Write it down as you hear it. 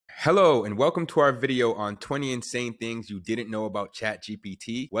Hello and welcome to our video on 20 insane things you didn't know about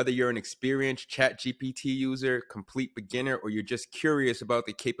ChatGPT. Whether you're an experienced ChatGPT user, complete beginner, or you're just curious about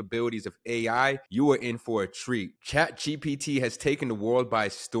the capabilities of AI, you are in for a treat. ChatGPT has taken the world by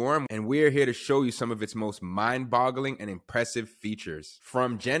storm, and we're here to show you some of its most mind-boggling and impressive features.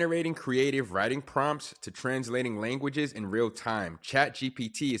 From generating creative writing prompts to translating languages in real time,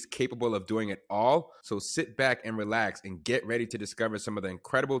 ChatGPT is capable of doing it all, so sit back and relax and get ready to discover some of the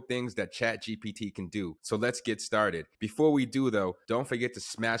incredible things that ChatGPT can do. So let's get started. Before we do though, don't forget to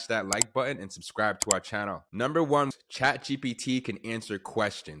smash that like button and subscribe to our channel. Number one, ChatGPT can answer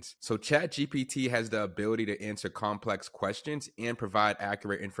questions. So ChatGPT has the ability to answer complex questions and provide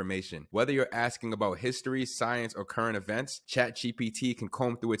accurate information. Whether you're asking about history, science, or current events, ChatGPT can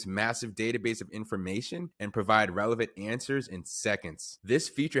comb through its massive database of information and provide relevant answers in seconds. This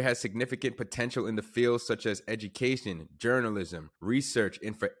feature has significant potential in the fields such as education, journalism, research,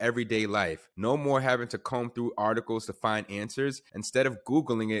 and for everyday life. No more having to comb through articles to find answers. Instead of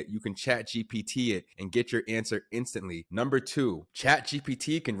Googling it, you can ChatGPT it and get your answer instantly. Number two,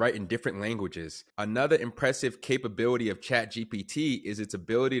 ChatGPT can write in different languages. Another impressive capability of ChatGPT is its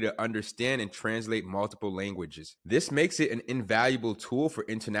ability to understand and translate multiple languages. This makes it an invaluable tool for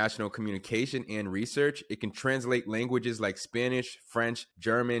international communication and research. It can translate languages like Spanish, French,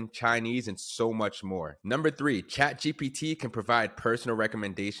 German, Chinese, and so much more. Number three, ChatGPT can provide personal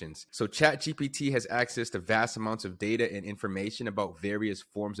recommendations. So ChatGPT has access to vast amounts of data and information about various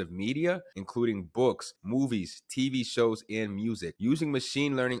forms of media, including books, movies, TV shows, and music. Using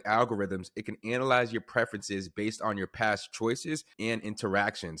machine learning algorithms, it can analyze your preferences based on your past choices and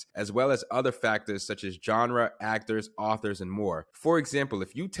interactions, as well as other factors such as genre, actors, authors, and more. For example,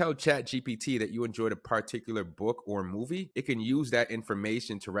 if you tell ChatGPT that you enjoyed a particular book or movie, it can use that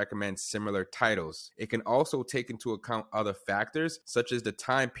information to recommend similar titles. It can also take into account other factors such as the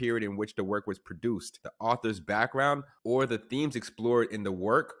time period in which the work was produced, the author's background, or the themes explored in the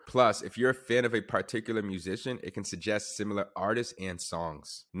work. Plus, if you're a fan of a particular musician, it can suggest similar artists and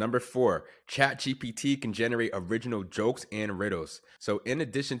songs. Number four, ChatGPT can generate original jokes and riddles. So in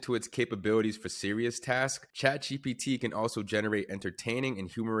addition to its capabilities for serious tasks, ChatGPT can also generate entertaining and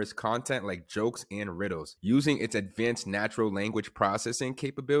humorous content like jokes and riddles. Using its advanced natural language processing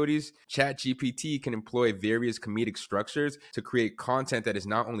capabilities, ChatGPT can employ various comedic structures to create content that is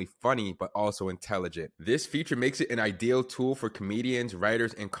not only funny but also intelligent. This feature makes it an ideal tool for comedians,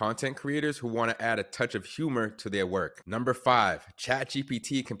 writers, and content creators who want to add a touch of humor to their work. Number five,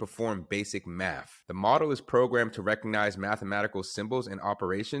 ChatGPT can perform basic math. The model is programmed to recognize mathematical symbols and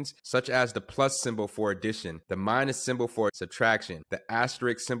operations such as the plus symbol for addition, the minus symbol for subtraction, the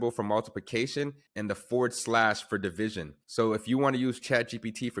asterisk symbol for multiplication, and the forward slash for division. So if you want to use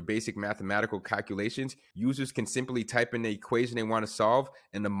ChatGPT for basic mathematical calculations, users can simply type in the equation they want to solve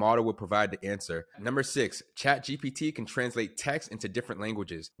and the model will provide the answer. Number six, ChatGPT can translate text into different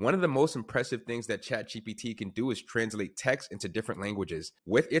languages. One of the most impressive things that ChatGPT can do is translate text into different languages.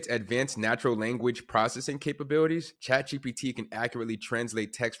 With its advanced natural language processing capabilities, ChatGPT can accurately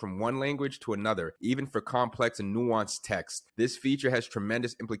translate text from one language to another, even for complex and nuanced text. This feature has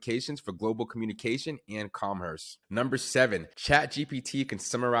tremendous implications for global communication and commerce. Number seven, ChatGPT can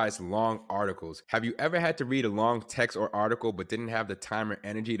summarize long articles. Have you ever had to read a long text or article but didn't have the time or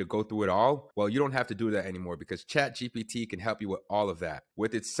energy to go through it all? Well, you don't have to do that anymore because ChatGPT can help you with all of that.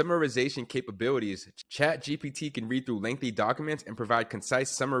 With its summarization capabilities, ChatGPT can read through lengthy documents and provide concise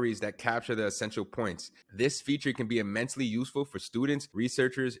summaries that capture the essential points. This feature can be immensely useful for students,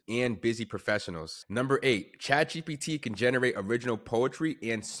 researchers, and busy professionals. Number eight, ChatGPT can generate original poetry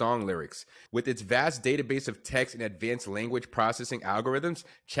and song lyrics. With its vast database of text and advanced language processing algorithms,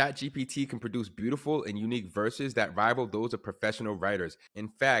 ChatGPT can produce beautiful and unique verses that rival those of professional writers. In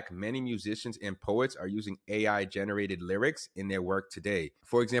fact, many musicians and poets are using AI-generated lyrics in their work today.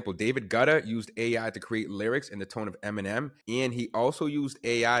 For example, David Guetta used AI to create lyrics in the tone of Eminem, and he also used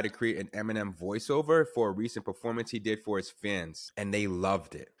AI to create an Eminem voiceover for a recent performance he did for his fans, and they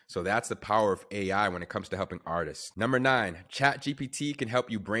loved it. So that's the power of AI when it comes to helping artists. Number nine, ChatGPT can help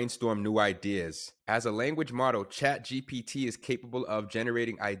you brainstorm new ideas. As a language model, ChatGPT is capable of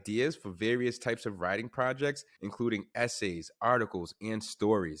generating ideas for various types of writing projects, including essays, articles, and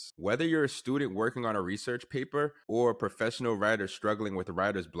stories. Whether you're a student working on a research paper or a professional writer struggling with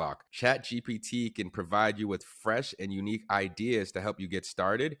writer's block, ChatGPT can provide you with fresh and unique ideas to help you get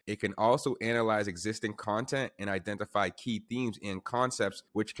started. It can also analyze existing content and identify key themes and concepts,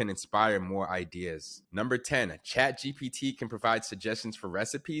 which can inspire more ideas. Number 10, ChatGPT can provide suggestions for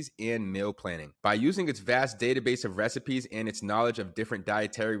recipes and meal planning. By using its vast database of recipes and its knowledge of different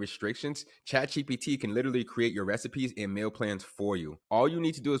dietary restrictions, ChatGPT can literally create your recipes and meal plans for you. All you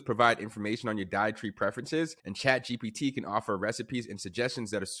need to do is provide information on your dietary preferences, and ChatGPT can offer recipes and suggestions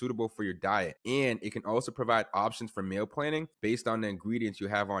that are suitable for your diet. And it can also provide options for meal planning based on the ingredients you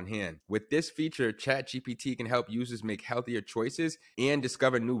have on hand. With this feature, ChatGPT can help users make healthier choices and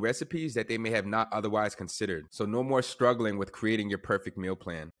discover new recipes that they may have not otherwise considered. So no more struggling with creating your perfect meal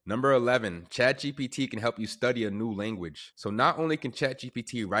plan. Number 11, ChatGPT can help you study a new language. So not only can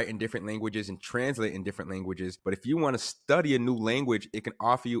ChatGPT write in different languages and translate in different languages, but if you want to study a new language, it can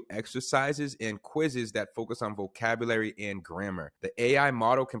offer you exercises and quizzes that focus on vocabulary and grammar. The AI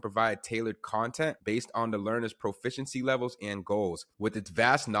model can provide tailored content based on the learner's proficiency levels and goals. With its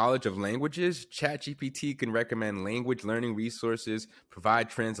vast knowledge of languages, ChatGPT can recommend language learning resources, provide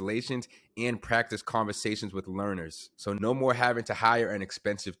translations, and practice conversations with learners. So no more having to hire an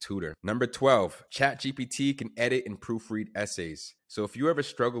expensive tutor. Number 12, ChatGPT can edit and proofread essays. So if you ever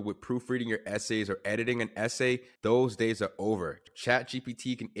struggle with proofreading your essays or editing an essay, those days are over.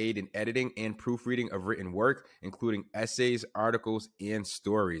 ChatGPT can aid in editing and proofreading of written work, including essays, articles, and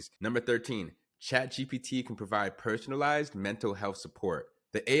stories. Number 13, ChatGPT can provide personalized mental health support.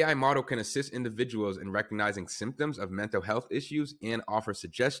 The AI model can assist individuals in recognizing symptoms of mental health issues and offer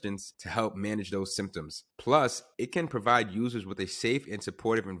suggestions to help manage those symptoms. Plus, it can provide users with a safe and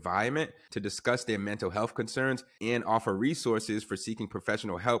supportive environment to discuss their mental health concerns and offer resources for seeking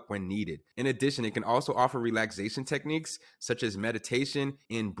professional help when needed. In addition, it can also offer relaxation techniques such as meditation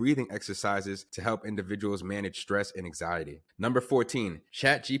and breathing exercises to help individuals manage stress and anxiety. Number 14,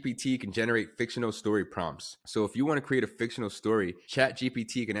 ChatGPT can generate fictional story prompts. So if you want to create a fictional story, ChatGPT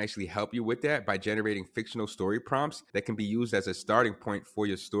can actually help you with that by generating fictional story prompts that can be used as a starting point for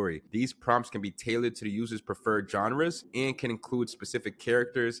your story. These prompts can be tailored to the user's preferred genres and can include specific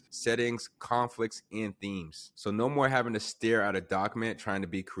characters, settings, conflicts, and themes. So no more having to stare at a document trying to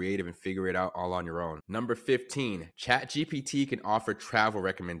be creative and figure it out all on your own. Number 15, ChatGPT can offer travel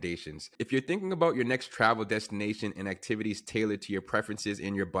recommendations. If you're thinking about your next travel destination and activities tailored to your preferences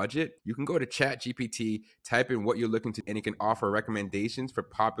and your budget, you can go to ChatGPT, type in what you're looking to, and it can offer recommendations for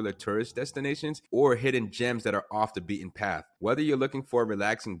popular tourist destinations or hidden gems that are off the beaten path. Whether you're looking for a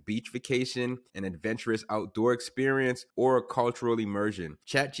relaxing beach vacation, an adventurous outdoor experience, or a cultural immersion,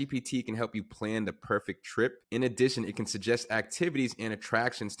 ChatGPT can help you plan the perfect trip. In addition, it can suggest activities and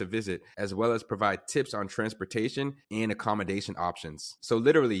attractions to visit, as well as provide tips on transportation and accommodation options. So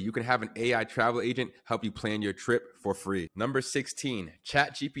literally, you can have an AI travel agent help you plan your trip for free. Number 16,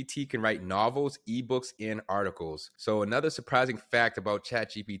 ChatGPT can write novels, ebooks, and articles. So another surprising fact about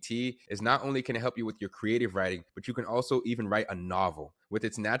ChatGPT is not only can it help you with your creative writing, but you can also even write a novel. With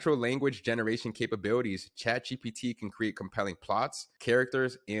its natural language generation capabilities, ChatGPT can create compelling plots,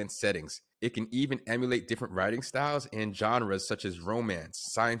 characters, and settings. It can even emulate different writing styles and genres such as romance,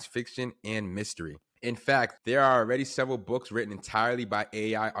 science fiction, and mystery. In fact, there are already several books written entirely by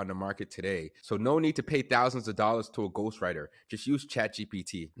AI on the market today, so no need to pay thousands of dollars to a ghostwriter. Just use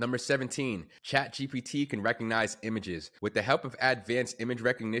ChatGPT. Number 17, ChatGPT can recognize images. With the help of advanced image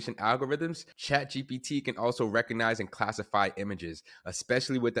recognition algorithms, ChatGPT can also recognize and classify images,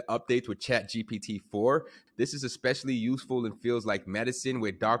 especially with the updates with ChatGPT 4. This is especially useful in fields like medicine,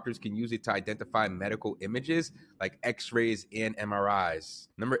 where doctors can use it to identify medical images like X-rays and MRIs.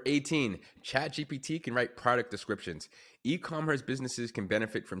 Number 18, ChatGPT can write product descriptions. E-commerce businesses can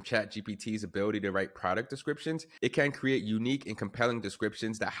benefit from ChatGPT's ability to write product descriptions. It can create unique and compelling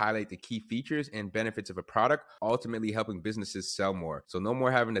descriptions that highlight the key features and benefits of a product, ultimately helping businesses sell more. So no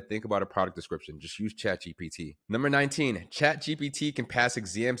more having to think about a product description. Just use ChatGPT. Number 19, ChatGPT can pass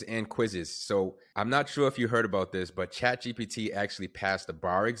exams and quizzes. So I'm not sure if you heard about this, but ChatGPT actually passed the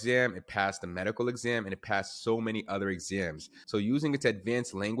bar exam, it passed the medical exam, and it passed so many other exams. So using its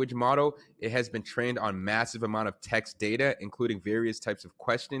advanced language model, it has been trained on massive amount of text data, including various types of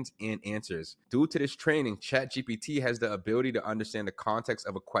questions and answers. Due to this training, ChatGPT has the ability to understand the context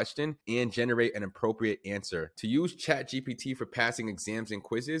of a question and generate an appropriate answer. To use ChatGPT for passing exams and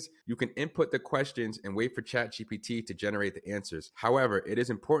quizzes, you can input the questions and wait for ChatGPT to generate the answers. However, it is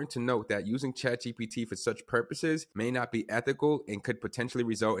important to note that using ChatGPT for such purposes may not be ethical and could potentially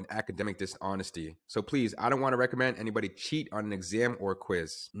result in academic dishonesty. So please, I don't want to recommend anybody cheat on an exam or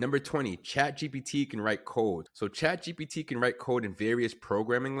quiz. Number 20, ChatGPT can write code. So ChatGPT ChatGPT can write code in various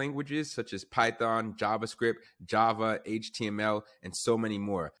programming languages such as Python, JavaScript, Java, HTML, and so many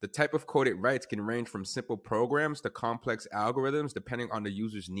more. The type of code it writes can range from simple programs to complex algorithms depending on the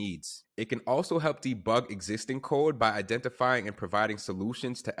user's needs. It can also help debug existing code by identifying and providing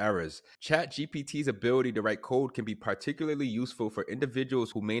solutions to errors. ChatGPT's ability to write code can be particularly useful for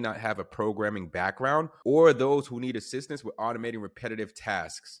individuals who may not have a programming background or those who need assistance with automating repetitive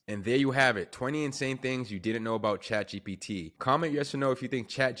tasks. And there you have it, 20 insane things you didn't know about ChatGPT. Comment yes or no if you think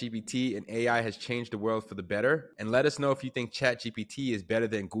ChatGPT and AI has changed the world for the better, and let us know if you think ChatGPT is better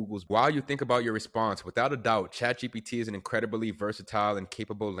than Google's. While you think about your response, without a doubt, ChatGPT is an incredibly versatile and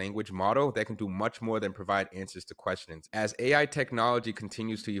capable language model that can do much more than provide answers to questions. As AI technology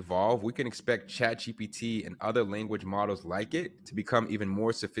continues to evolve, we can expect ChatGPT and other language models like it to become even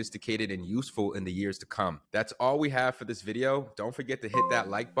more sophisticated and useful in the years to come. That's all we have for this video. Don't forget to hit that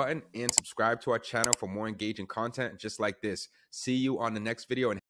like button and subscribe to our channel for more engaging content just like this. See you on the next video, and